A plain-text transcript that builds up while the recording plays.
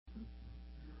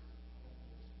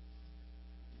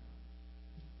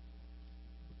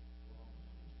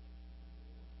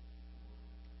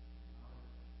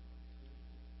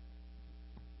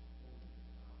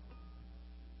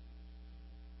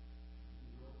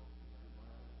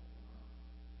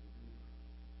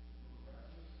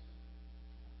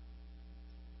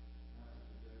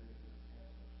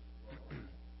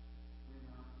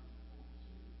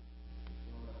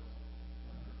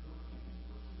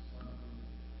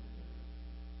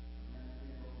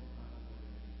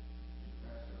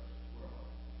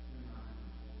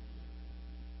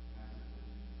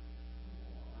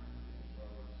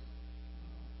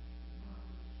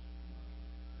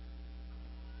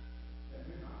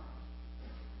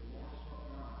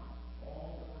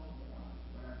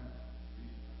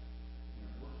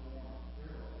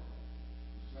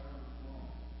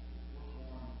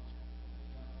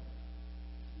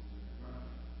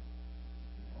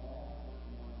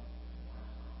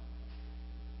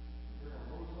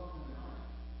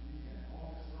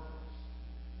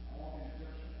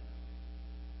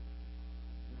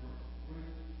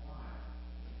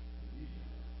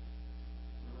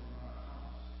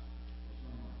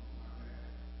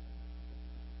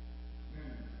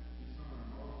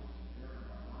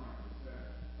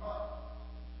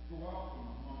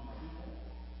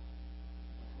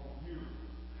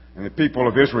and the people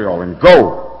of Israel, and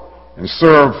go and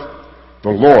serve the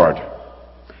Lord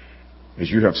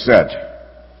as you have said.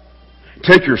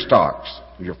 Take your stocks,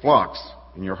 and your flocks,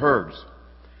 and your herds,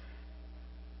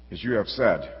 as you have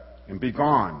said, and be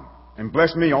gone, and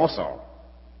bless me also.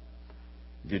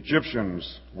 The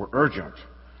Egyptians were urgent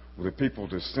with the people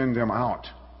to send them out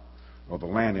of the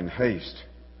land in haste,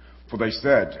 for they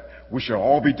said, we shall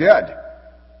all be dead.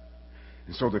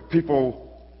 And so the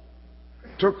people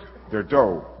took their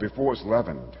dough before it's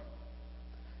leavened,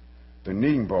 the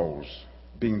kneading bowls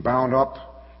being bound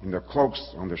up in their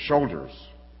cloaks on their shoulders.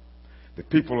 The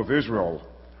people of Israel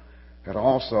had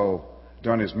also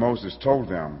done as Moses told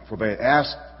them, for they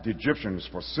asked the Egyptians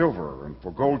for silver and for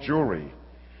gold jewelry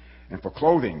and for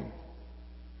clothing.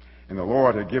 And the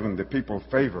Lord had given the people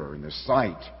favor in the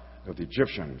sight of the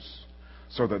Egyptians,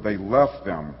 so that they let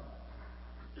them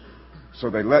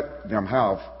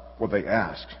have what they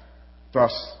asked.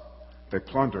 Thus they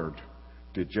plundered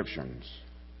the Egyptians.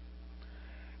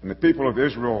 And the people of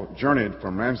Israel journeyed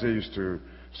from Ramses to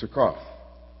Succoth,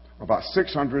 about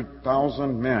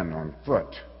 600,000 men on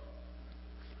foot,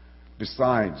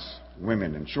 besides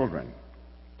women and children.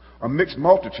 A mixed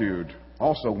multitude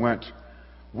also went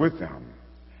with them,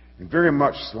 and very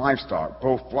much livestock,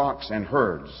 both flocks and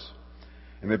herds.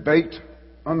 And they baked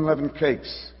unleavened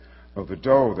cakes of the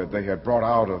dough that they had brought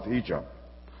out of Egypt,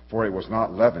 for it was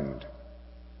not leavened,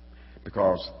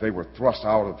 because they were thrust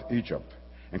out of Egypt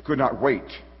and could not wait,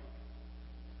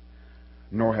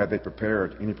 nor had they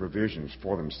prepared any provisions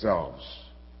for themselves.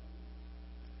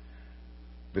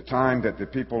 The time that the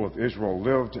people of Israel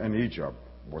lived in Egypt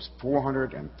was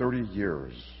 430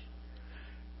 years.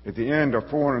 At the end of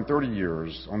 430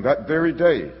 years, on that very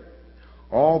day,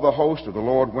 all the host of the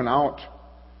Lord went out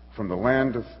from the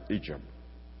land of Egypt.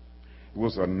 It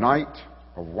was a night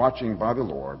of watching by the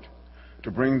Lord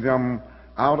to bring them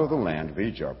out of the land of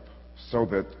Egypt, so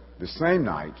that the same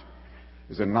night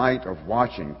is a night of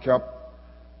watching kept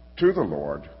to the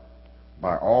Lord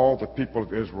by all the people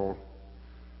of Israel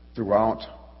throughout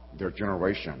their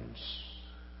generations.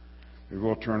 We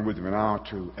will turn with me now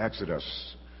to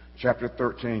Exodus chapter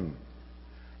 13,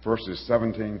 verses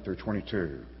 17 through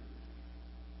 22.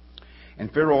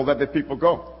 And Pharaoh let the people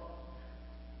go.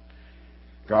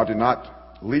 God did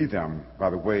not lead them by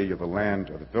the way of the land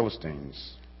of the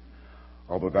Philistines,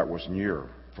 although that was near.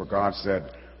 For God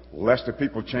said, lest the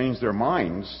people change their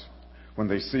minds when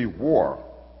they see war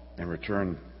and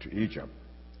return to Egypt.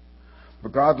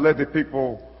 But God led the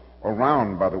people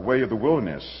around by the way of the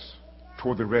wilderness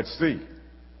toward the Red Sea.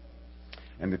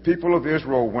 And the people of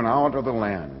Israel went out of the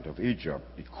land of Egypt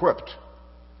equipped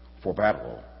for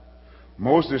battle.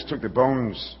 Moses took the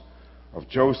bones of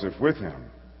Joseph with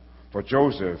him, for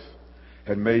Joseph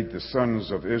had made the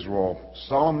sons of Israel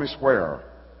solemnly swear,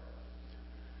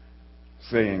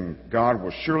 saying, God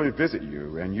will surely visit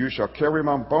you, and you shall carry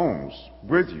my bones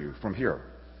with you from here.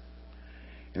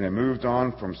 And they moved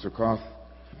on from Succoth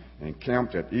and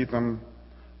camped at Etham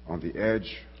on the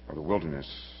edge of the wilderness.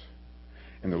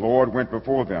 And the Lord went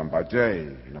before them by day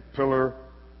in a pillar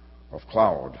of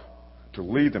cloud to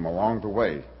lead them along the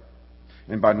way,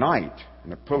 and by night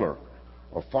in a pillar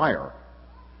of fire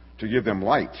to give them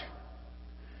light,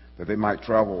 that they might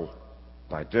travel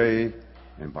by day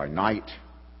and by night.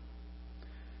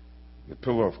 The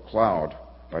pillar of cloud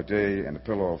by day and the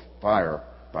pillar of fire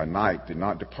by night did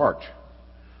not depart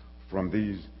from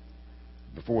these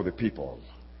before the people.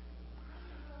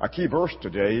 Our key verse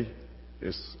today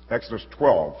is Exodus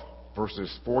 12,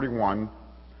 verses 41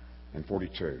 and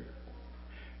 42.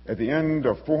 At the end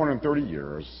of 430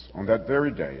 years, on that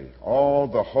very day, all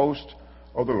the host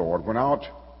of the Lord went out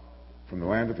from the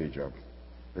land of Egypt.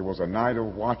 There was a night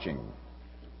of watching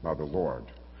by the Lord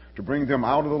to bring them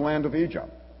out of the land of Egypt.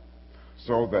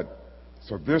 So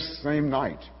this same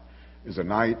night is a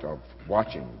night of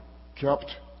watching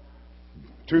kept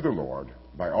to the Lord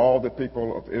by all the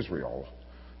people of Israel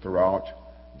throughout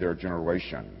their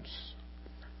generations.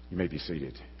 You may be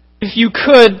seated. If you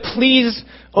could, please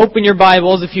open your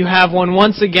Bibles, if you have one,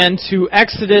 once again to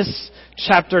Exodus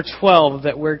chapter 12,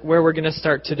 where we're going to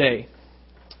start today.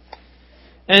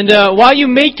 And while you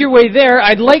make your way there,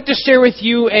 I'd like to share with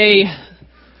you a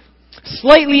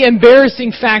slightly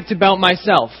embarrassing fact about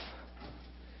myself.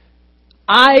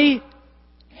 I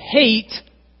hate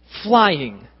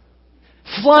flying.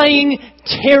 Flying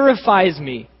terrifies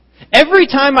me. Every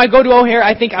time I go to O'Hare,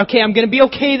 I think, okay, I'm going to be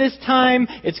okay this time.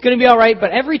 It's going to be all right.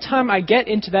 But every time I get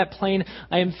into that plane,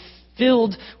 I am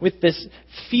filled with this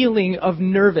feeling of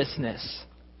nervousness.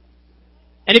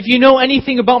 And if you know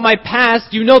anything about my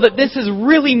past, you know that this is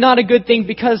really not a good thing,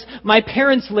 because my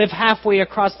parents live halfway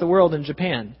across the world in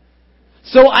Japan.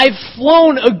 So I've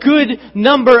flown a good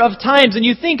number of times, and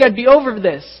you think I'd be over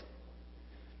this.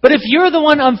 But if you're the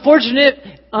one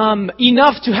unfortunate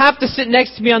enough to have to sit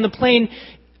next to me on the plane,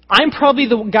 I'm probably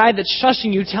the guy that's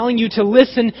shushing you, telling you to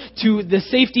listen to the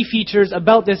safety features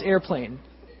about this airplane.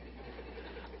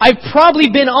 I've probably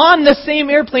been on the same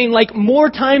airplane like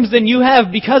more times than you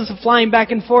have because of flying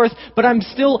back and forth, but I'm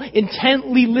still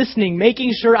intently listening,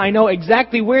 making sure I know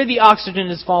exactly where the oxygen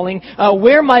is falling,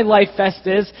 where my life vest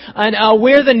is, and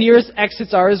where the nearest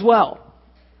exits are as well.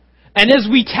 And as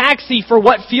we taxi for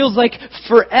what feels like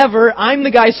forever, I'm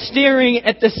the guy staring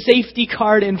at the safety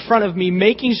card in front of me,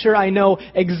 making sure I know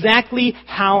exactly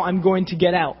how I'm going to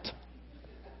get out.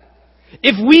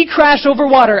 If we crash over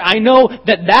water, I know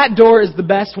that that door is the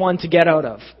best one to get out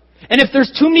of. And if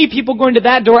there's too many people going to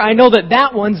that door, I know that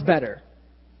that one's better.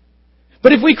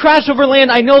 But if we crash over land,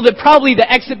 I know that probably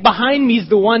the exit behind me is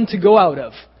the one to go out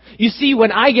of. You see,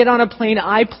 when I get on a plane,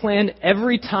 I plan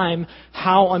every time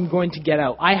how I'm going to get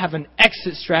out. I have an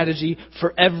exit strategy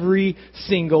for every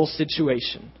single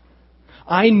situation.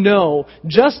 I know,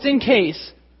 just in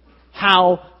case,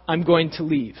 how I'm going to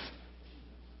leave.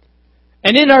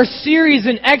 And in our series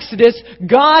in Exodus,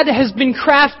 God has been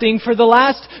crafting for the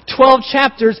last 12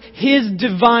 chapters His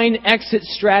divine exit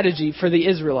strategy for the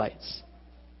Israelites.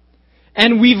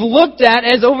 And we've looked at,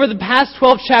 as over the past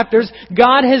 12 chapters,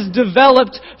 God has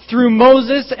developed through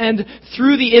Moses and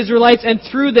through the Israelites and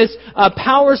through this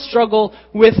power struggle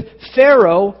with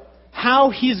Pharaoh,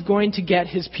 how He's going to get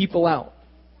His people out.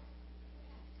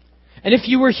 And if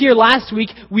you were here last week,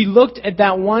 we looked at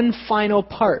that one final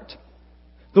part.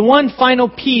 The one final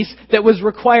piece that was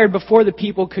required before the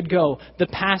people could go, the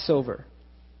Passover.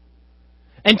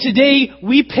 And today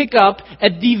we pick up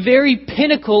at the very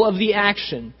pinnacle of the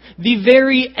action, the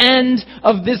very end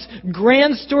of this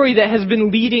grand story that has been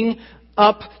leading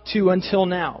up to until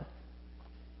now.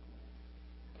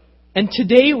 And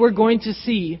today we're going to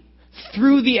see,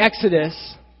 through the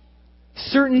Exodus,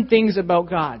 certain things about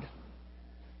God.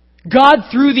 God,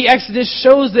 through the Exodus,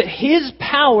 shows that His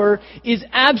power is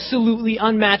absolutely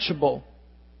unmatchable.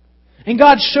 And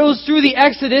God shows through the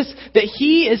Exodus that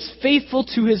He is faithful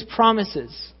to His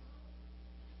promises.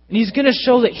 And He's going to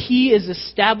show that He is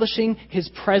establishing His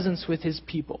presence with His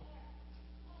people.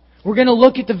 We're going to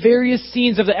look at the various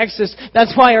scenes of the Exodus.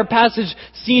 That's why our passage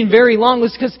seemed very long,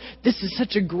 was because this is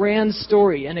such a grand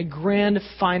story and a grand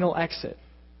final exit.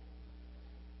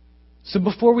 So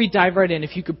before we dive right in,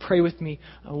 if you could pray with me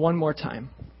one more time.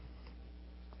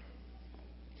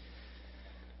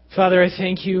 Father, I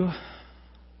thank You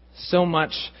so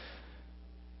much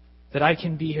that I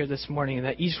can be here this morning and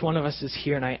that each one of us is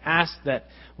here. And I ask that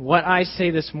what I say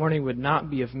this morning would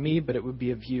not be of me, but it would be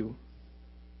of You.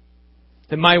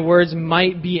 That my words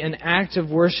might be an act of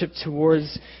worship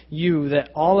towards You. That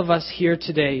all of us here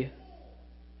today,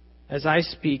 as I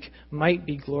speak, might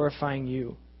be glorifying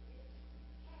You.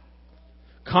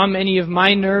 Calm any of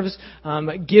my nerves,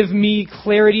 give me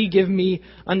clarity, give me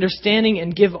understanding,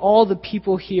 and give all the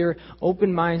people here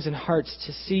open minds and hearts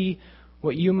to see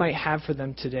what You might have for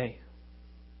them today.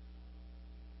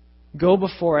 Go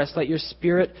before us. Let Your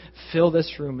Spirit fill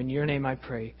this room. In Your name I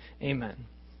pray. Amen.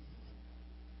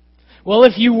 Well,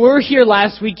 if you were here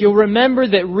last week, you'll remember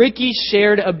that Ricky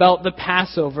shared about the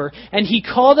Passover. And he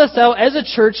called us out as a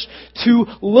church to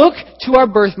look to our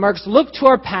birthmarks, look to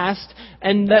our past,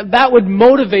 and that would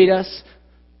motivate us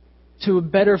to a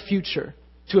better future,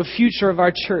 to a future of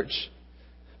our church.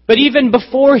 But even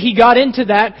before he got into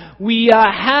that, we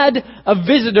had a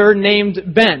visitor named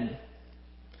Ben.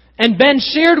 And Ben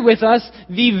shared with us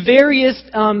the various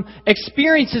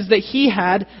experiences that he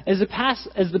had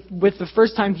with the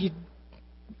first time he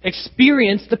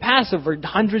experienced the Passover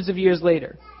hundreds of years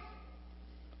later.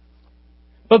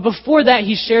 But before that,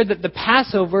 he shared that the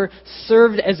Passover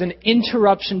served as an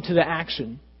interruption to the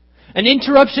action. An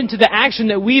interruption to the action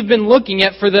that we've been looking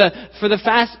at for the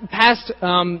past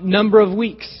number of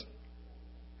weeks.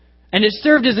 And it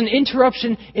served as an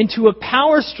interruption into a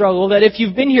power struggle that, if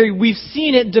you've been here, we've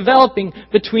seen it developing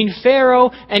between Pharaoh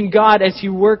and God as He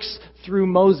works through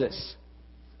Moses.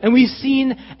 And we've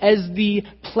seen as the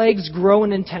plagues grow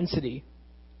in intensity.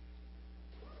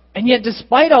 And yet,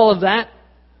 despite all of that,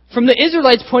 from the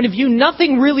Israelites' point of view,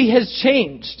 nothing really has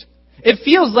changed. It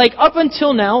feels like up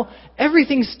until now,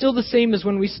 everything's still the same as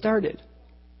when we started.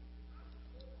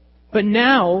 But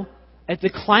now, at the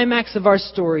climax of our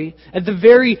story, at the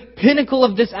very pinnacle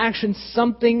of this action,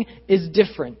 something is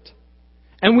different.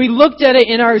 And we looked at it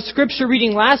in our scripture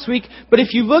reading last week, but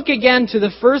if you look again to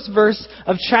the first verse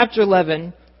of chapter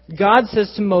 11, God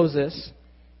says to Moses,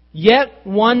 "Yet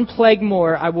one plague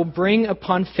more I will bring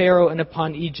upon Pharaoh and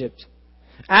upon Egypt.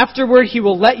 Afterward, he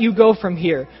will let you go from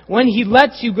here. When he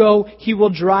lets you go, he will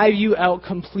drive you out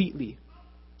completely.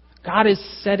 God is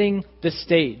setting the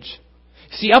stage.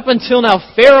 See, up until now,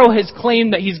 Pharaoh has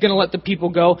claimed that he's going to let the people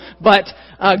go, but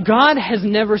God has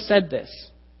never said this.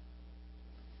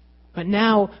 But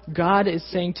now, God is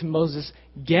saying to Moses,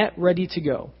 get ready to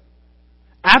go.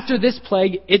 After this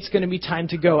plague, it's going to be time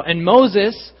to go. And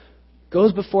Moses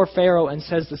goes before Pharaoh and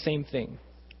says the same thing.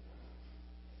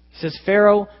 He says,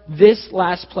 Pharaoh, this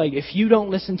last plague, if you don't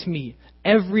listen to me,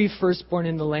 every firstborn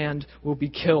in the land will be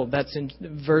killed. That's in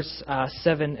verse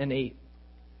 7 and 8.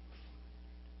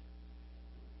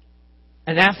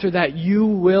 And after that, you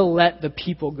will let the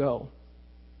people go.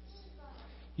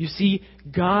 You see,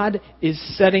 God is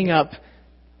setting up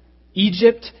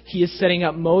Egypt, He is setting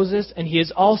up Moses, and He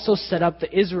has also set up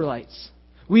the Israelites.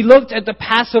 We looked at the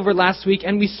Passover last week,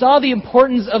 and we saw the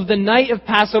importance of the night of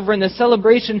Passover and the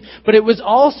celebration, but it was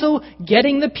also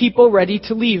getting the people ready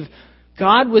to leave.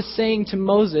 God was saying to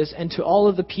Moses and to all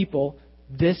of the people,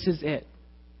 this is it.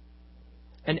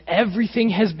 And everything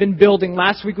has been building.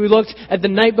 Last week we looked at the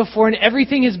night before, and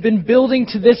everything has been building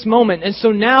to this moment. And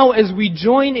so now as we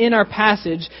join in our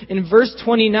passage in verse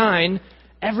 29,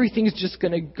 everything's just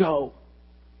going to go.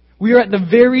 We are at the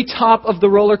very top of the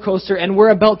roller coaster, and we're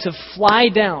about to fly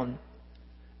down.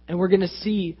 And we're going to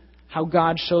see how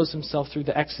God shows Himself through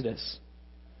the Exodus.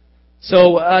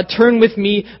 So turn with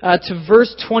me to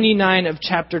verse 29 of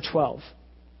chapter 12.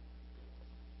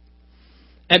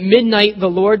 At midnight, the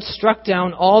Lord struck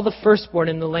down all the firstborn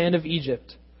in the land of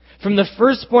Egypt, from the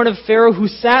firstborn of Pharaoh who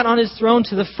sat on his throne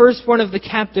to the firstborn of the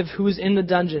captive who was in the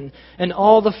dungeon, and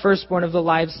all the firstborn of the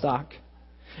livestock.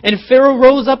 And Pharaoh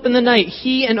rose up in the night,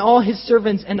 he and all his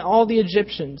servants and all the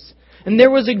Egyptians. And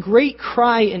there was a great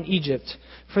cry in Egypt,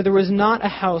 for there was not a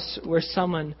house where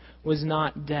someone was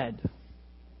not dead.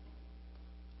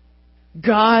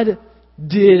 God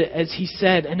did as He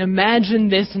said. And imagine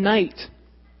this night.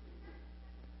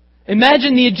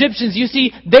 Imagine the Egyptians. You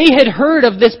see, they had heard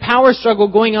of this power struggle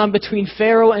going on between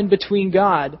Pharaoh and between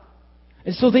God.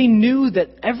 And so they knew that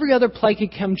every other plague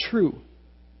had come true.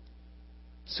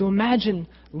 So imagine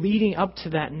leading up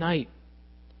to that night,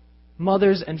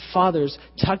 mothers and fathers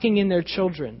tucking in their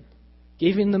children,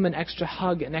 giving them an extra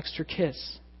hug, an extra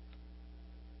kiss.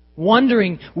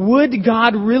 Wondering, would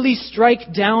God really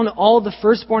strike down all the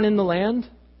firstborn in the land?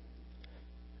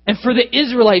 And for the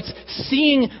Israelites,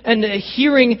 seeing and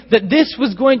hearing that this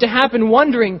was going to happen,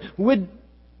 wondering, would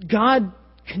God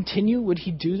continue? Would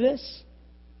He do this?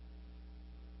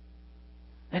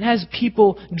 And as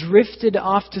people drifted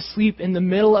off to sleep in the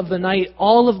middle of the night,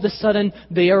 all of a sudden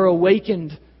they are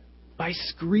awakened by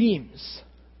screams.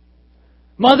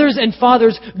 Mothers and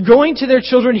fathers going to their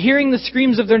children, hearing the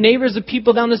screams of their neighbors, the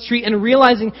people down the street, and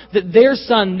realizing that their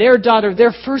son, their daughter,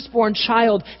 their firstborn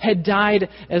child had died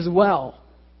as well.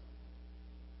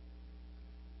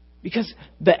 Because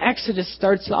the Exodus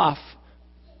starts off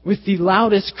with the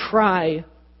loudest cry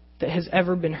that has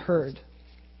ever been heard.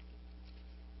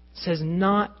 It says,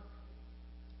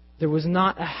 there was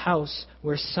not a house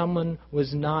where someone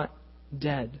was not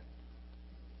dead.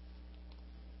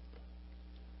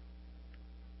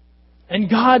 And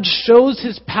God shows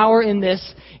His power in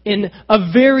this in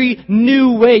a very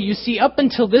new way. You see, up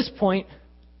until this point,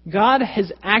 God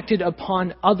has acted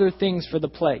upon other things for the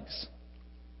plagues.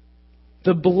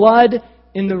 The blood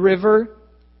in the river,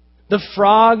 the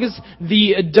frogs,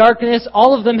 the darkness,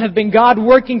 all of them have been God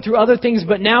working through other things,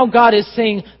 but now God is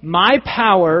saying, my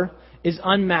power is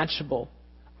unmatchable.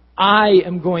 I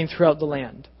am going throughout the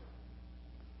land.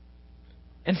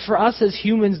 And for us as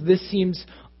humans, this seems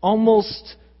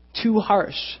almost too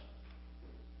harsh.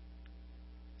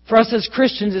 For us as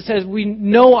Christians, it says we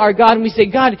know our God and we say,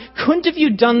 God, couldn't have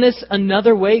you done this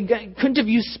another way? Couldn't have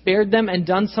you spared them and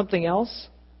done something else?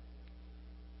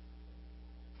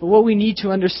 But what we need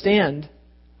to understand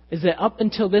is that up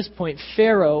until this point,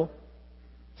 Pharaoh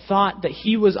thought that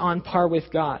he was on par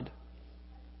with God.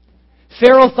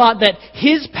 Pharaoh thought that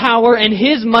his power and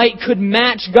his might could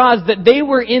match God's, that they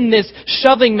were in this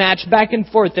shoving match back and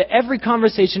forth, that every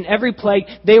conversation, every plague,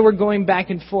 they were going back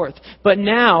and forth. But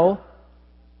now,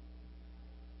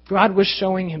 God was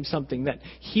showing him something, that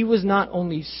He was not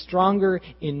only stronger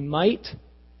in might,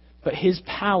 but His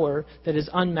power that is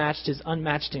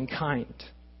unmatched in kind.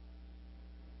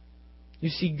 You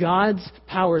see, God's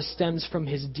power stems from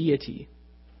His deity.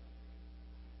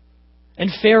 And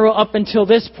Pharaoh, up until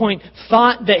this point,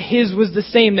 thought that his was the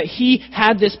same, that he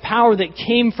had this power that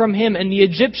came from him. And the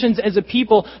Egyptians, as a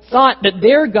people, thought that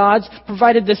their gods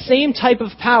provided the same type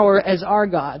of power as our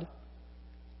God.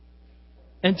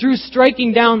 And through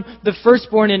striking down the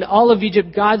firstborn in all of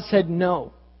Egypt, God said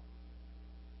no.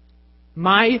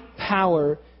 My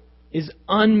power is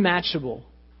unmatchable.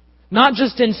 Not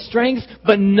just in strength,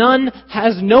 but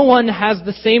no one has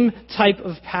the same type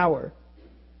of power.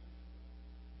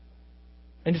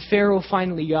 And Pharaoh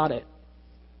finally got it.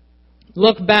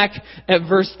 Look back at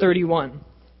verse 31.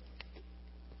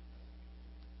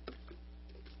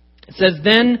 It says,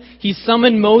 "Then he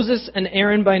summoned Moses and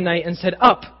Aaron by night and said,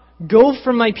 'Up, go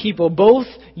from my people, both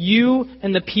you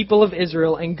and the people of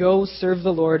Israel, and go serve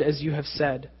the Lord as you have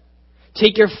said.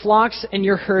 Take your flocks and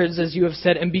your herds as you have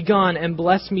said, and be gone and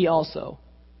bless me also.'"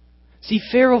 See,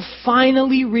 Pharaoh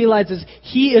finally realizes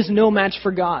he is no match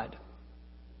for God.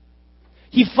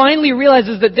 He finally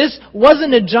realizes that this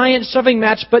wasn't a giant shoving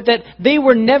match, but that they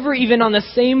were never even on the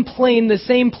same plane, the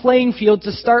same playing field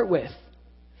to start with.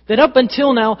 That up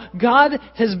until now, God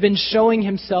has been showing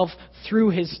himself through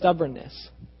his stubbornness.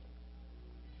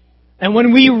 And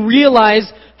when we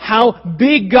realize how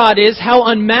big God is, how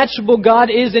unmatchable God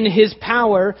is in his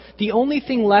power, the only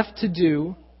thing left to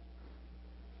do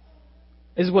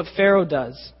is what Pharaoh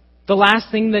does. The last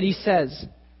thing that he says.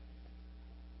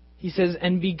 He says,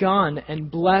 "And be gone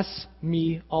and bless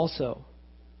me also."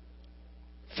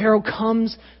 Pharaoh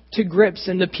comes to grips,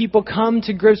 and the people come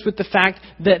to grips with the fact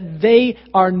that they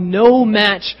are no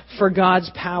match for God's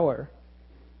power.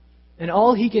 And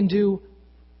all he can do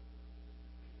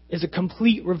is a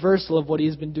complete reversal of what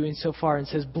he's been doing so far and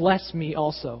says, "Bless me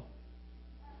also."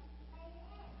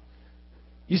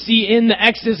 You see, in the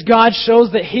Exodus, God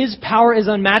shows that his power is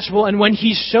unmatchable, and when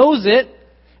he shows it,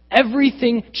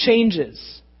 everything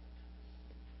changes.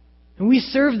 And we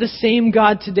serve the same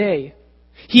God today.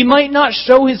 He might not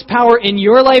show his power in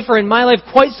your life or in my life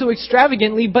quite so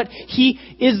extravagantly, but he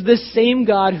is the same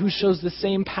God who shows the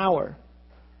same power.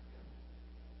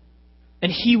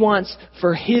 And he wants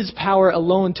for his power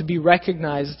alone to be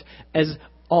recognized as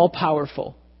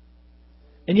all-powerful.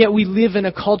 And yet we live in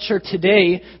a culture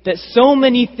today that so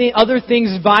many other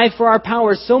things vie for our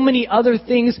power. So many other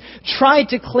things try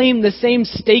to claim the same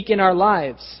stake in our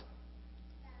lives.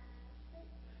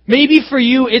 Maybe for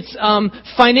you it's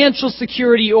financial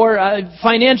security or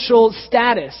financial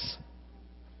status.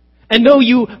 And though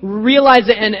you realize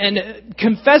it and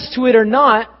confess to it or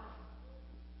not,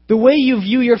 the way you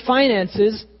view your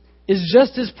finances is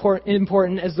just as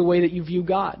important as the way that you view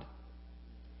God.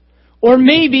 Or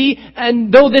maybe,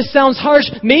 and though this sounds harsh,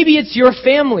 maybe it's your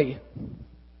family.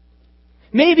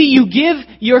 Maybe you give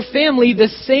your family the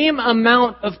same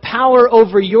amount of power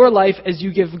over your life as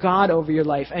you give God over your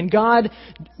life. And God,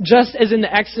 just as in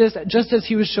the Exodus, just as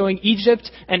he was showing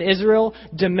Egypt and Israel,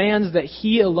 demands that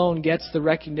he alone gets the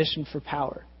recognition for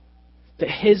power. That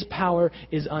his power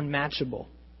is unmatchable.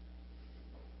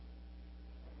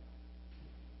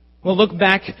 We'll look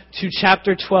back to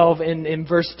chapter 12 in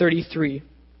verse 33.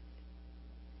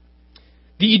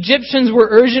 "The Egyptians were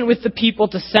urgent with the people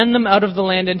to send them out of the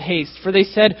land in haste, for they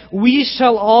said, 'We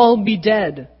shall all be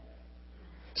dead.'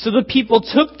 So the people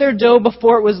took their dough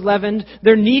before it was leavened,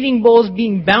 their kneading bowls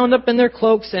being bound up in their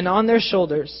cloaks and on their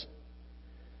shoulders.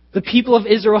 The people of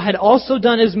Israel had also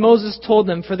done as Moses told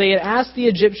them, for they had asked the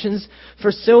Egyptians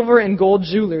for silver and gold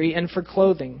jewelry and for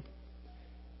clothing.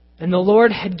 And the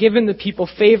Lord had given the people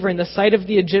favor in the sight of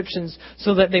the Egyptians,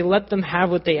 so that they let them have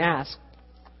what they asked.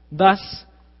 Thus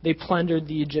they plundered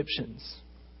the Egyptians."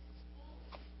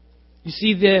 You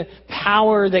see, the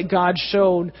power that God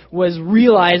showed was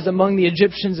realized among the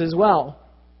Egyptians as well.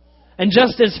 And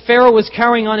just as Pharaoh was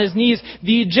cowering on his knees,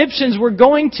 the Egyptians were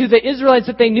going to the Israelites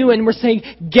that they knew and were saying,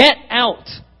 "Get out."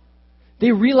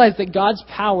 They realized that God's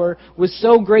power was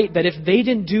so great that if they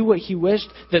didn't do what he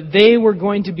wished, that they were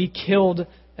going to be killed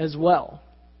as well.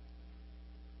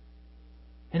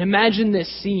 And imagine this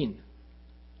scene.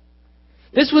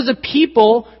 This was a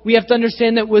people, we have to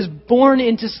understand, that was born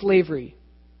into slavery.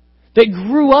 That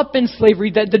grew up in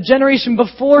slavery, that the generation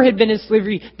before had been in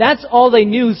slavery. That's all they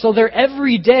knew. So their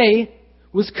every day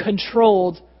was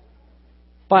controlled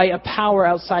by a power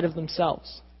outside of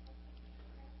themselves.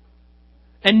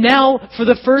 And now, for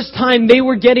the first time, they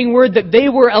were getting word that they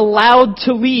were allowed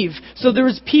to leave. So there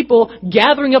was people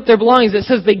gathering up their belongings. It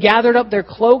says they gathered up their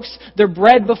cloaks, their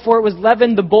bread before it was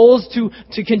leavened, the bowls to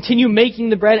continue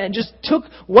making the bread, and just took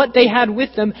what they had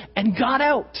with them and got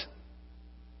out.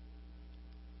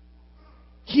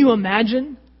 Can you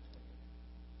imagine?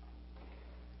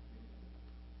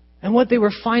 And what they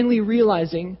were finally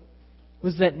realizing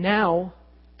was that now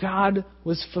God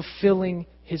was fulfilling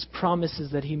his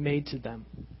promises that he made to them.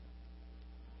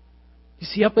 You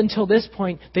see, up until this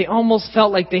point, they almost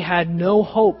felt like they had no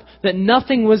hope, that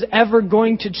nothing was ever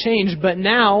going to change. But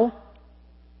now,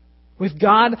 with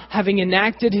God having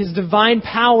enacted his divine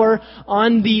power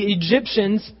on the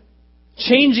Egyptians,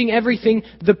 changing everything.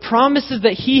 The promises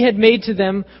that He had made to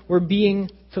them were being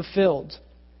fulfilled.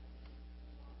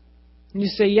 And you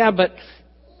say, yeah, but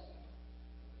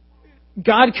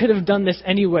God could have done this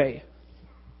anyway.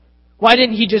 Why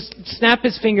didn't He just snap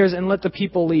His fingers and let the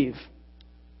people leave?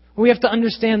 We have to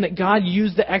understand that God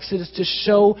used the Exodus to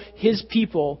show His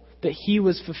people that He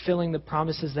was fulfilling the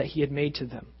promises that He had made to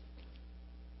them.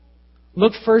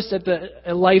 Look first at the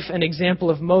life and example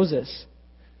of Moses.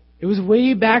 It was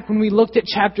way back when we looked at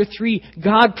chapter 3.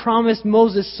 God promised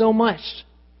Moses so much.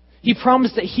 He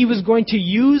promised that He was going to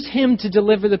use him to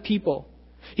deliver the people.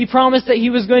 He promised that He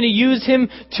was going to use him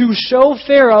to show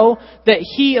Pharaoh that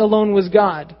He alone was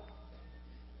God.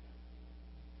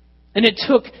 And it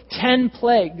took 10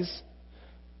 plagues.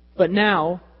 But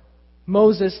now,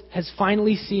 Moses has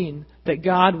finally seen that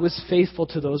God was faithful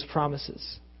to those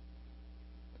promises.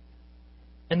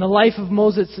 And the life of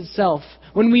Moses itself.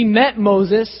 When we met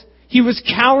Moses, he was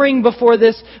cowering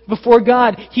before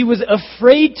God. He was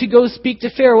afraid to go speak to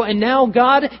Pharaoh. And now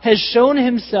God has shown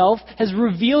Himself, has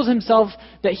revealed Himself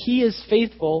that He is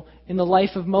faithful in the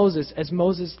life of Moses as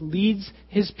Moses leads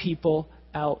his people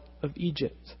out of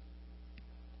Egypt.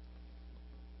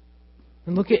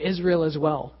 And look at Israel as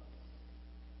well.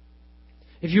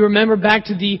 If you remember back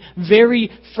to the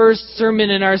very first sermon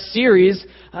in our series,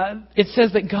 it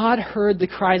says that God heard the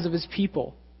cries of His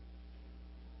people.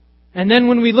 And then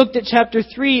when we looked at chapter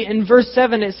 3, in verse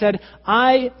 7, it said,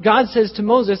 God says to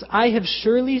Moses, I have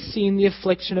surely seen the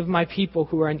affliction of my people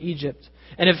who are in Egypt,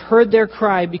 and have heard their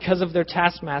cry because of their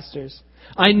taskmasters.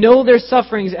 I know their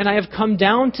sufferings, and I have come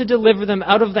down to deliver them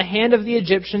out of the hand of the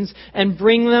Egyptians and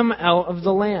bring them out of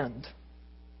the land.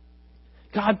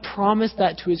 God promised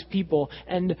that to His people.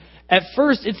 And at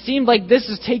first, it seemed like this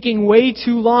is taking way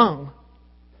too long.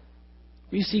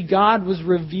 You see, God was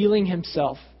revealing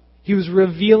Himself. He was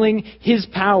revealing His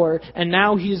power. And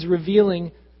now He is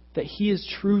revealing that He is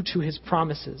true to His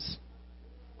promises.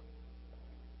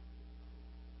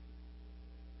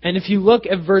 And if you look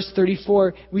at verse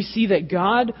 34, we see that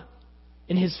God,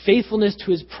 in His faithfulness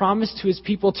to His promise to His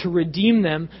people to redeem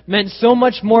them, meant so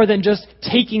much more than just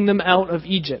taking them out of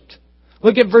Egypt.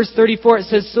 Look at verse 34. It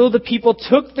says, so the people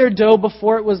took their dough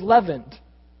before it was leavened.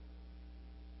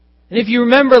 And if you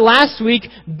remember last week,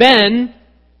 Ben,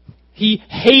 he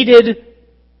hated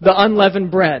the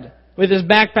unleavened bread. With his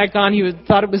backpack on, he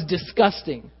thought it was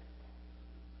disgusting.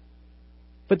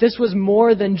 But this was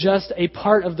more than just a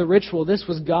part of the ritual. This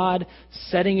was God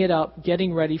setting it up,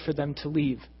 getting ready for them to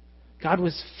leave. God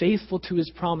was faithful to His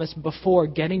promise before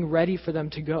getting ready for them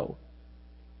to go.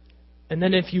 And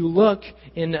then if you look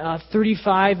in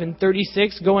 35 and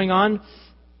 36 going on,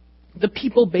 the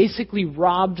people basically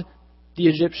robbed the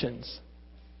Egyptians.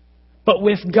 But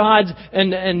with God's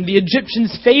and the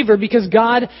Egyptians' favor, because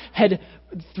God had,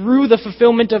 through the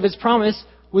fulfillment of His promise,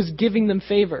 was giving them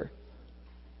favor.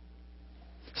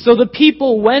 So the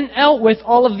people went out with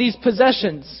all of these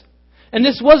possessions. And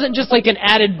this wasn't just like an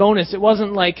added bonus. It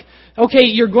wasn't like, okay,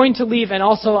 you're going to leave and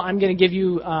also I'm going to give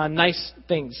you nice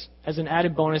things as an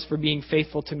added bonus for being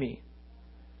faithful to me.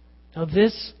 Now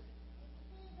this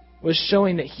was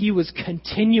showing that He was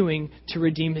continuing to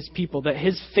redeem His people. That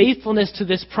His faithfulness to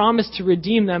this promise to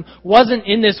redeem them wasn't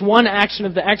in this one action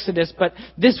of the Exodus, but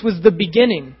this was the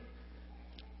beginning.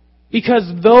 Because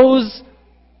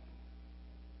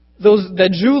the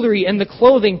jewelry and the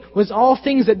clothing was all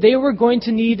things that they were going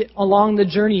to need along the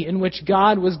journey in which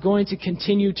God was going to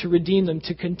continue to redeem them,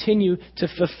 to continue to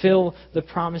fulfill the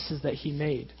promises that He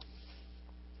made.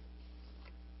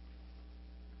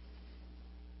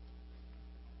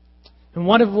 And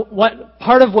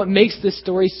part of what makes this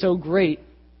story so great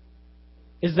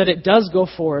is that it does go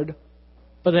forward,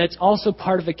 but that it's also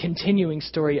part of a continuing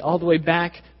story all the way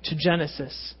back to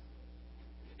Genesis.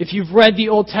 If you've read the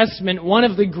Old Testament, one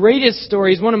of the greatest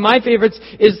stories, one of my favorites,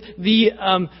 is the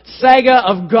saga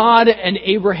of God and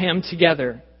Abraham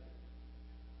together.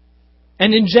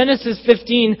 And in Genesis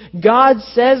 15, God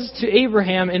says to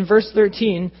Abraham in verse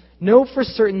 13, know for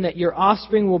certain that your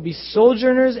offspring will be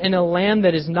sojourners in a land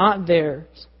that is not theirs,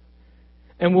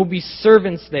 and will be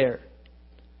servants there.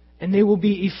 And they will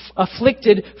be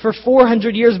afflicted for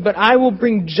 400 years, but I will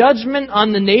bring judgment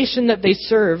on the nation that they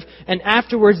serve, and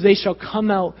afterwards they shall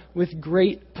come out with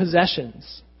great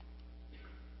possessions.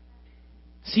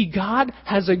 See, God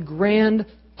has a grand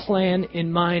plan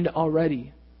in mind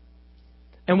already.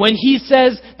 And when He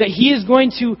says that He is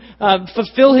going to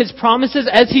fulfill His promises,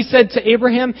 as He said to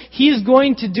Abraham, He is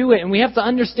going to do it. And we have to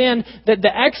understand that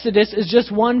the Exodus is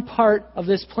just one part of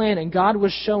this plan, and God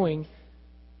was showing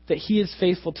that He is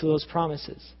faithful to those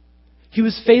promises. He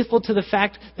was faithful to the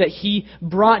fact that He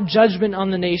brought judgment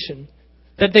on the nation.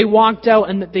 that they walked out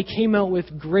and that they came out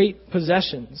with great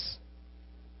possessions.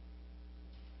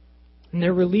 And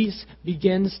their release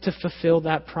begins to fulfill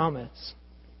that promise.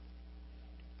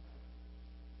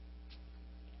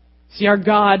 See, our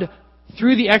God,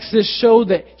 through the Exodus, showed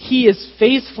that He is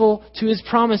faithful to His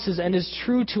promises and is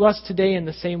true to us today in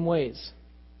the same ways.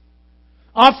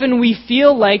 Often we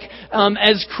feel like,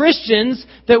 as Christians,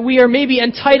 that we are maybe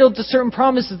entitled to certain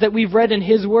promises that we've read in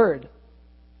His Word.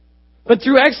 But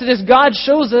through Exodus, God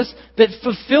shows us that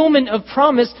fulfillment of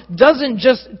promise doesn't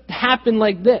just happen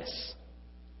like this.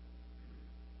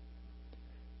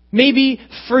 Maybe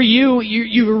for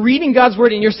you're reading God's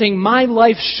Word and you're saying, my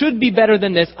life should be better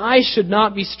than this. I should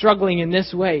not be struggling in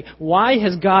this way. Why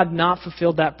has God not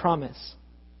fulfilled that promise?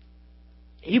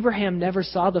 Abraham never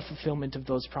saw the fulfillment of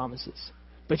those promises,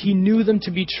 but he knew them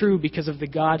to be true because of the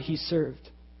God he served.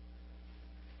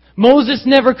 Moses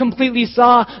never completely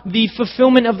saw the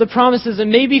fulfillment of the promises,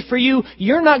 and maybe for you,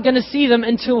 you're not going to see them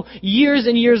until years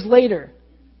and years later.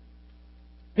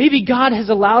 Maybe God has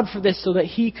allowed for this so that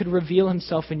He could reveal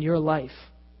Himself in your life.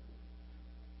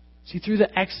 See, through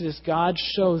the Exodus, God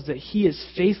shows that He is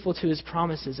faithful to His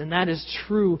promises, and that is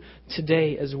true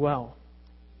today as well.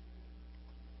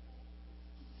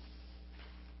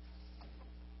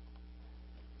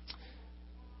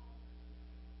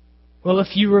 Well,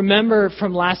 if you remember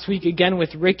from last week again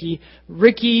with Ricky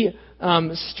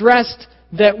stressed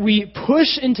that we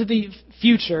push into the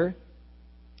future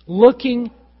looking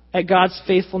at God's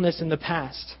faithfulness in the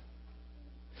past.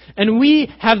 And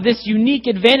we have this unique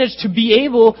advantage to be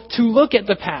able to look at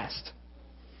the past.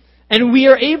 And we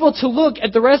are able to look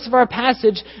at the rest of our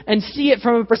passage and see it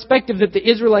from a perspective that the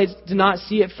Israelites did not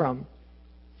see it from.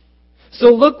 So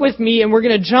look with me, and we're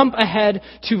going to jump ahead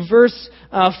to verse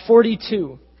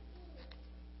 42.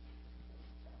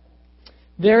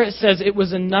 There it says, "It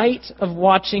was a night of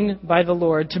watching by the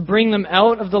Lord to bring them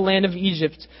out of the land of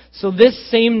Egypt. So this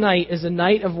same night is a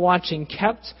night of watching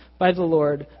kept by the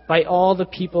Lord by all the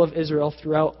people of Israel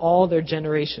throughout all their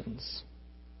generations."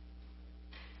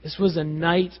 This was a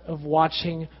night of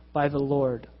watching by the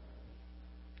Lord.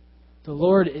 The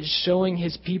Lord is showing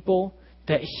His people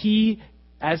that He,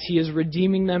 as He is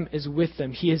redeeming them, is with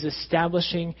them. He is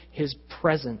establishing His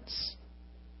presence.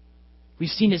 We've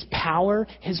seen His power,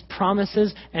 His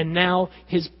promises, and now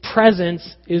His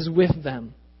presence is with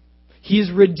them. He is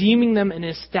redeeming them and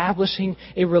establishing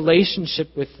a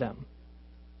relationship with them.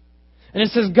 And it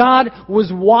says God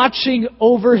was watching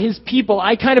over His people.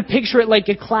 I kind of picture it like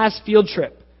a class field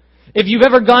trip. If you've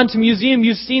ever gone to a museum,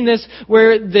 you've seen this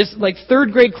where this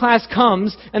third grade class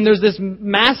comes and there's this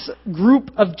mass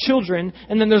group of children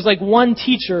and then there's one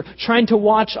teacher trying to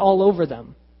watch all over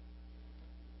them.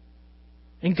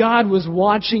 And God was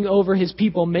watching over His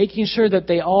people, making sure that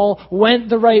they all went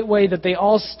the right way, that they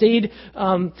all stayed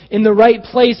in the right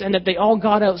place, and that they all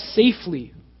got out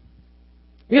safely.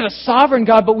 We have a sovereign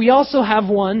God, but we also have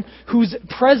one whose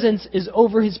presence is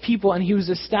over His people, and He was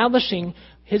establishing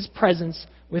His presence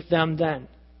with them then.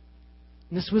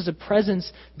 And this was a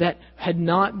presence that had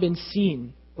not been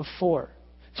seen before.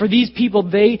 For these people,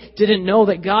 they didn't know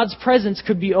that God's presence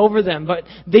could be over them, but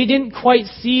they didn't quite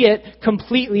see it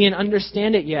completely and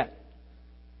understand it yet.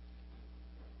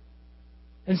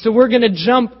 And so we're going to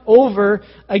jump over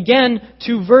again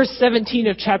to verse 17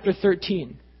 of chapter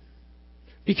 13.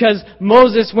 Because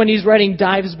Moses, when he's writing,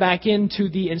 dives back into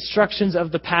the instructions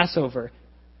of the Passover.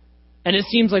 And it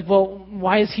seems like, well,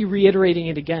 why is he reiterating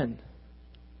it again?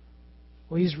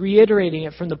 Well, he's reiterating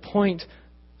it from the point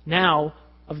now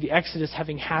of the Exodus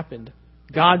having happened.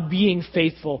 God being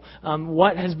faithful.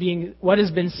 What has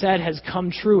been said has come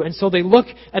true. And so they look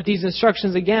at these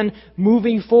instructions again,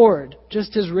 moving forward,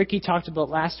 just as Ricky talked about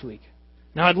last week.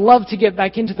 Now, I'd love to get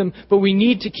back into them, but we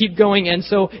need to keep going. And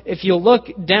so if you'll look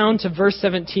down to verse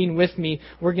 17 with me,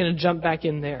 we're going to jump back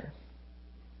in there.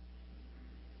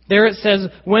 There it says,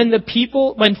 when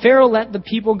Pharaoh let the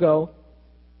people go,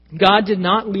 God did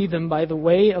not lead them by the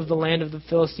way of the land of the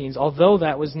Philistines, although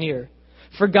that was near.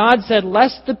 For God said,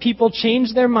 lest the people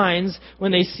change their minds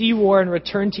when they see war and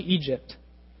return to Egypt.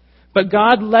 But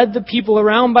God led the people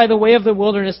around by the way of the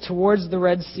wilderness towards the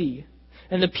Red Sea.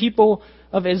 And the people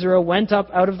of Israel went up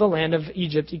out of the land of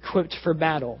Egypt equipped for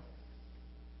battle.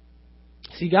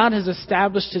 See, God has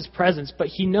established His presence, but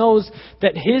He knows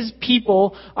that His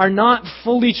people are not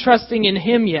fully trusting in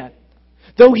Him yet.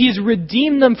 Though He's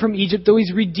redeemed them from Egypt, though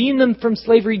He's redeemed them from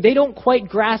slavery, they don't quite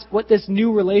grasp what this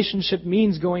new relationship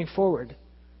means going forward.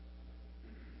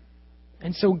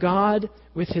 And so God,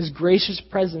 with His gracious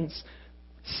presence,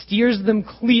 steers them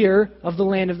clear of the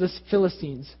land of the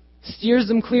Philistines. Steers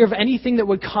them clear of anything that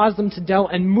would cause them to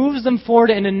doubt and moves them forward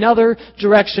in another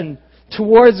direction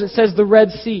towards, it says, the Red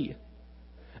Sea.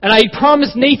 And I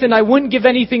promised Nathan I wouldn't give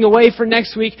anything away for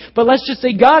next week, but let's just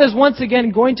say God is once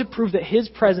again going to prove that His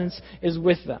presence is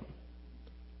with them.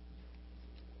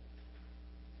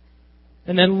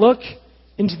 And then look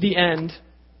into the end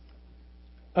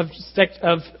of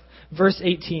verse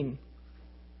 18.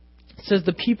 It says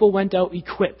the people went out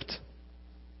equipped.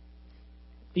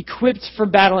 Equipped for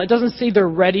battle. It doesn't say they're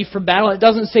ready for battle. It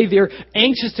doesn't say they're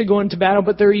anxious to go into battle,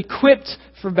 but they're equipped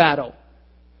for battle.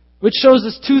 Which shows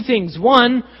us two things.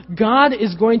 One, God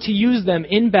is going to use them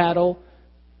in battle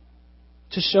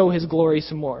to show His glory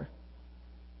some more.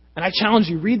 And I challenge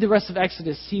you, read the rest of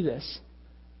Exodus, see this.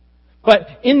 But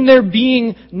in their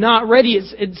being not ready,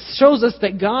 it shows us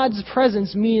that God's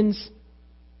presence means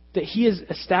that He is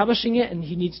establishing it and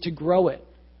He needs to grow it.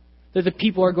 That the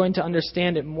people are going to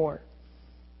understand it more.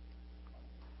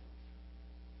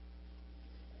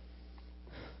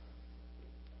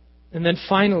 And then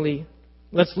finally,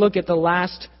 let's look at the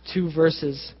last two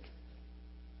verses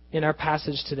in our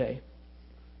passage today.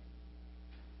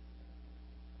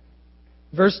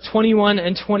 Verse 21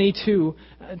 and 22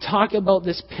 talk about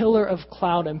this pillar of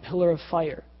cloud and pillar of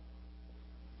fire.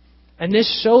 And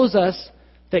this shows us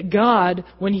that God,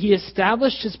 when He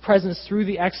established His presence through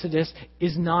the Exodus,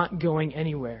 is not going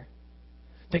anywhere.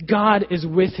 That God is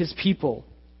with His people.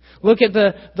 Look at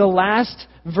the last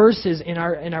verses in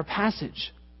our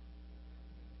passage.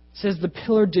 It says the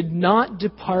pillar did not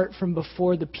depart from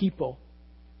before the people.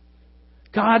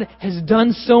 God has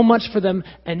done so much for them,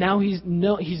 and now He's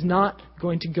not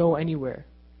going to go anywhere.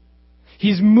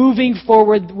 He's moving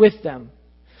forward with them.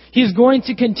 He's going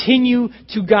to continue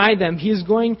to guide them. He is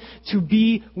going to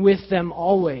be with them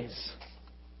always.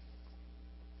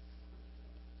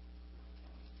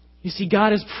 You see,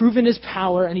 God has proven His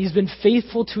power, and He's been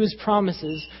faithful to His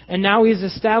promises, and now He has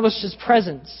established His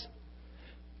presence.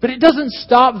 But it doesn't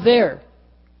stop there.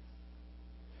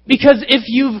 Because if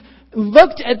you've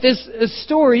looked at this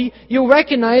story, you'll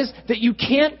recognize that you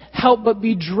can't help but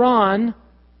be drawn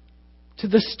to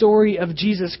the story of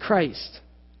Jesus Christ.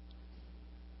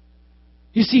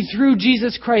 You see, through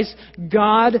Jesus Christ,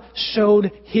 God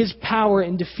showed His power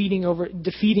in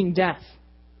defeating death.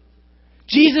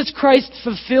 Jesus Christ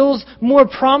fulfills more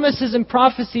promises and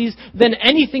prophecies than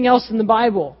anything else in the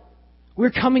Bible. We're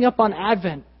coming up on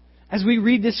Advent. As we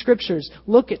read the Scriptures,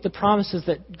 look at the promises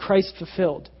that Christ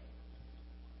fulfilled.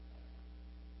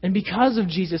 And because of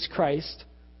Jesus Christ,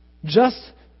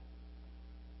 just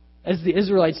as the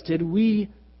Israelites did, we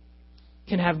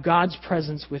can have God's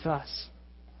presence with us.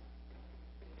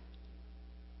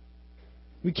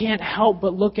 We can't help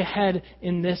but look ahead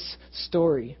in this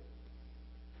story.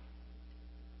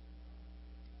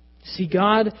 See,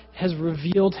 God has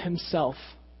revealed Himself.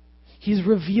 He's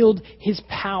revealed His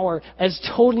power as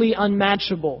totally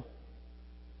unmatchable.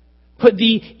 Put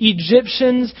the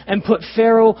Egyptians and put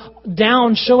Pharaoh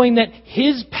down, showing that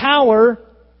His power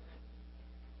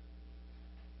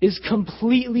is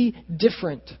completely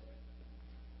different.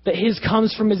 That His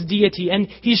comes from His deity. And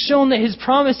He's shown that His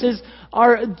promises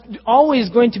are always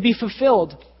going to be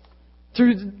fulfilled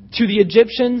to the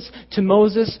Egyptians, to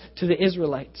Moses, to the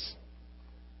Israelites.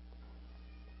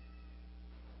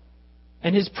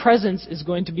 And His presence is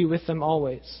going to be with them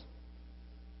always.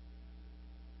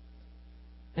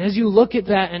 And as you look at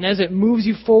that and as it moves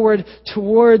you forward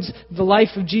towards the life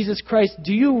of Jesus Christ,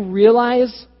 do you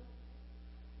realize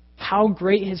how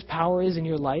great His power is in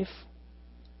your life?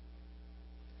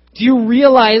 Do you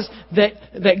realize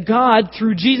that God,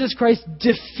 through Jesus Christ,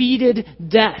 defeated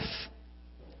death?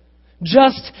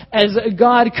 Just as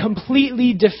God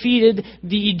completely defeated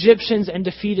the Egyptians and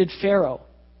defeated Pharaoh.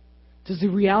 Does the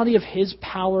reality of His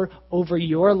power over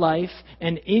your life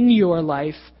and in your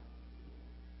life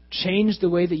change the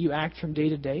way that you act from day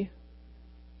to day?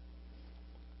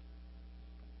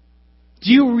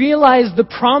 Do you realize the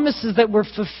promises that were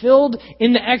fulfilled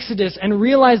in the Exodus and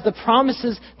realize the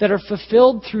promises that are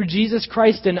fulfilled through Jesus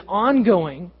Christ and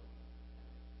ongoing?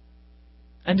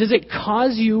 And does it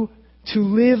cause you to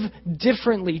live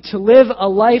differently, to live a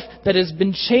life that has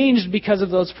been changed because of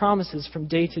those promises from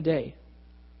day to day?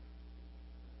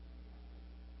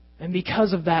 And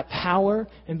because of that power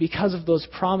and because of those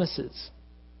promises,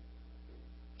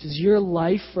 does your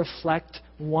life reflect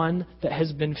one that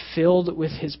has been filled with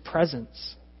His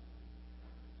presence?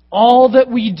 All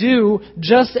that we do,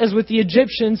 just as with the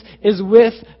Egyptians, is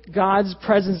with God's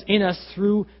presence in us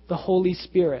through the Holy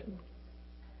Spirit.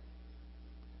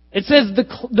 It says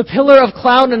the pillar of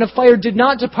cloud and of fire did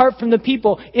not depart from the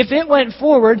people. If it went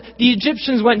forward, the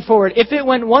Egyptians went forward. If it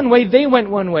went one way, they went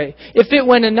one way. If it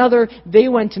went another, they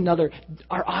went another.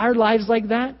 Are our lives like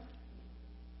that?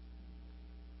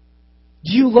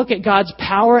 Do you look at God's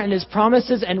power and His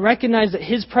promises and recognize that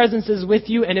His presence is with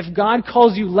you, and if God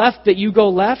calls you left, that you go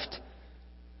left?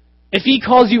 If He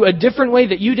calls you a different way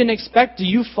that you didn't expect, do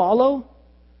you follow?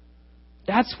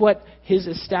 That's what His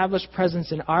established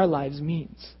presence in our lives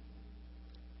means.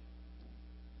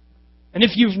 And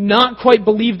if you've not quite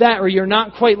believed that, or you're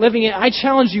not quite living it, I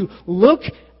challenge you, look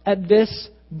at this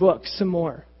book some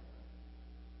more.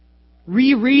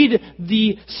 Reread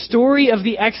the story of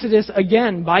the Exodus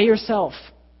again by yourself.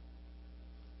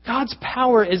 God's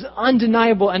power is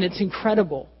undeniable and it's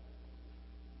incredible.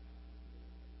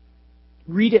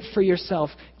 Read it for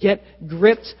yourself. Get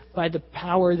gripped by the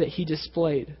power that He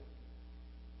displayed.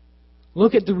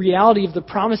 Look at the reality of the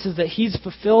promises that He's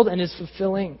fulfilled and is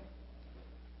fulfilling.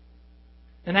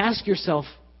 And ask yourself,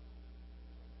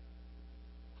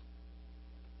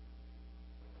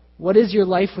 what is your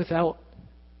life without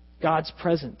God's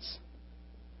presence?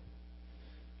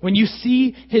 When you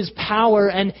see His power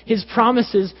and His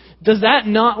promises, does that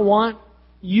not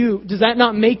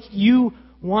make you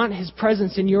want His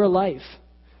presence in your life?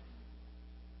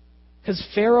 Because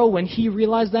Pharaoh, when he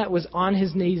realized that, was on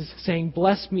his knees saying,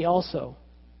 "Bless me also."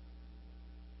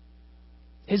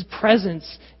 His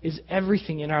presence is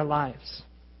everything in our lives.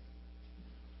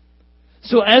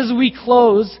 So as we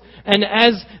close, and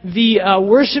as the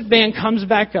worship band comes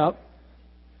back up,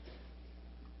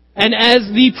 and as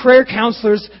the prayer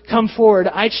counselors come forward,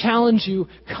 I challenge you,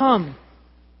 come.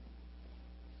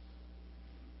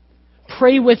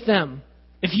 Pray with them.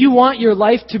 If you want your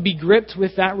life to be gripped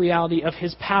with that reality of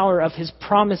His power, of His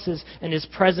promises, and His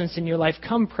presence in your life,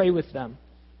 come pray with them.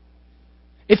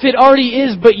 If it already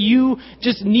is, but you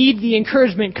just need the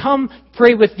encouragement, come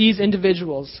pray with these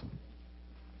individuals.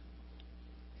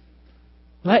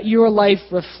 Let your life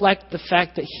reflect the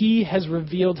fact that He has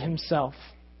revealed Himself.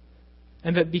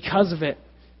 And that because of it,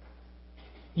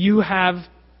 you have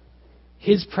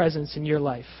His presence in your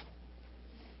life.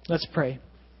 Let's pray.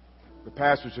 The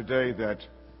passage today that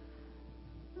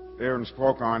Aaron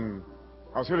spoke on,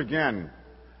 I'll say it again,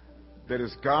 that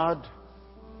as God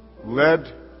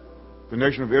led the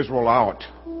nation of Israel out,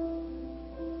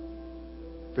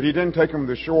 that He didn't take them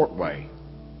the short way,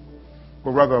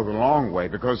 but rather the long way,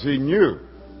 because He knew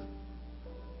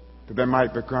that they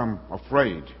might become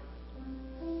afraid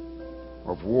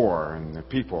of war and the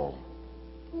people.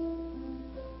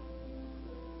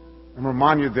 And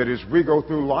remind you that as we go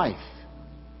through life,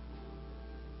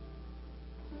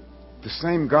 the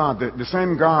same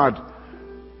God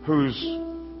whose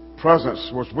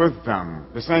presence was with them,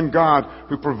 the same God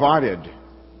who provided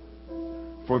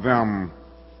for them,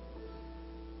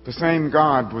 the same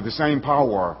God with the same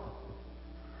power,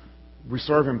 we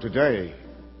serve Him today.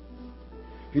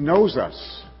 He knows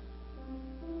us.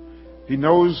 He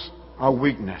knows our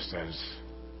weaknesses.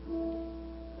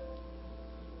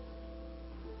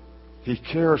 He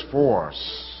cares for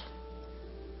us.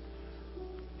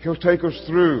 He'll take us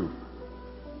through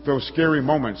those scary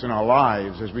moments in our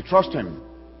lives as we trust Him,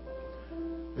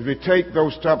 as we take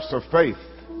those steps of faith.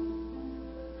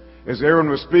 As Aaron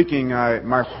was speaking,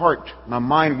 my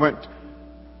mind went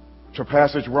to a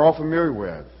passage we're all familiar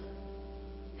with,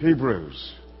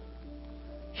 Hebrews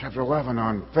chapter 11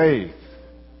 on faith.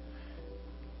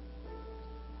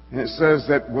 And it says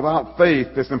that without faith,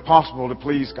 it's impossible to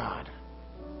please God.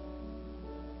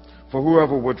 For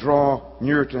whoever would draw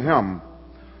near to Him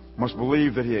must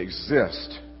believe that He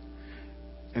exists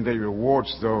and that He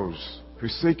rewards those who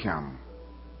seek Him.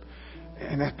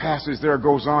 And that passage there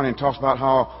goes on and talks about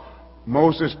how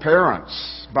Moses'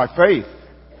 parents, by faith,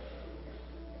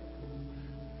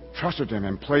 trusted Him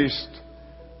and placed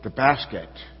the basket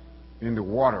in the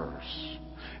waters.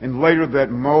 And later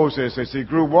that Moses, as he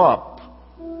grew up,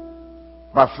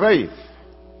 by faith,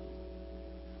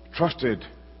 trusted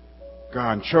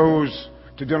God and chose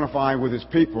to identify with His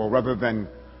people rather than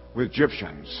with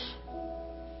Egyptians.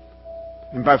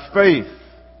 And by faith,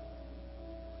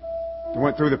 they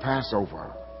went through the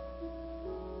Passover.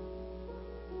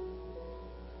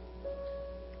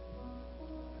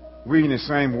 We, in the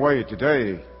same way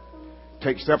today,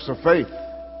 take steps of faith.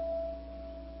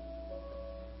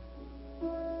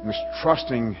 And it's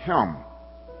trusting Him,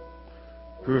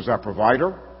 who is our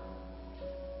provider,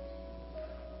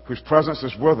 whose presence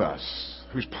is with us,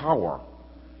 whose power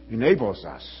enables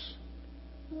us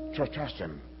to trust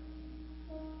Him.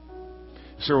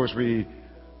 So as we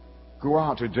go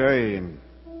out today and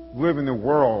live in the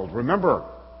world, remember,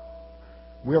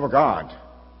 we have a God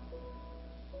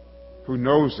who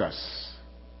knows us.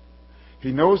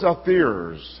 He knows our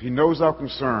fears. He knows our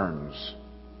concerns.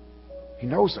 He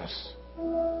knows us.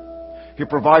 He'll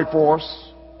provide for us.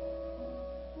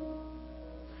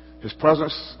 His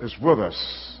presence is with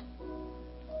us.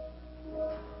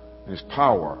 and His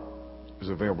power is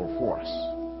available for us.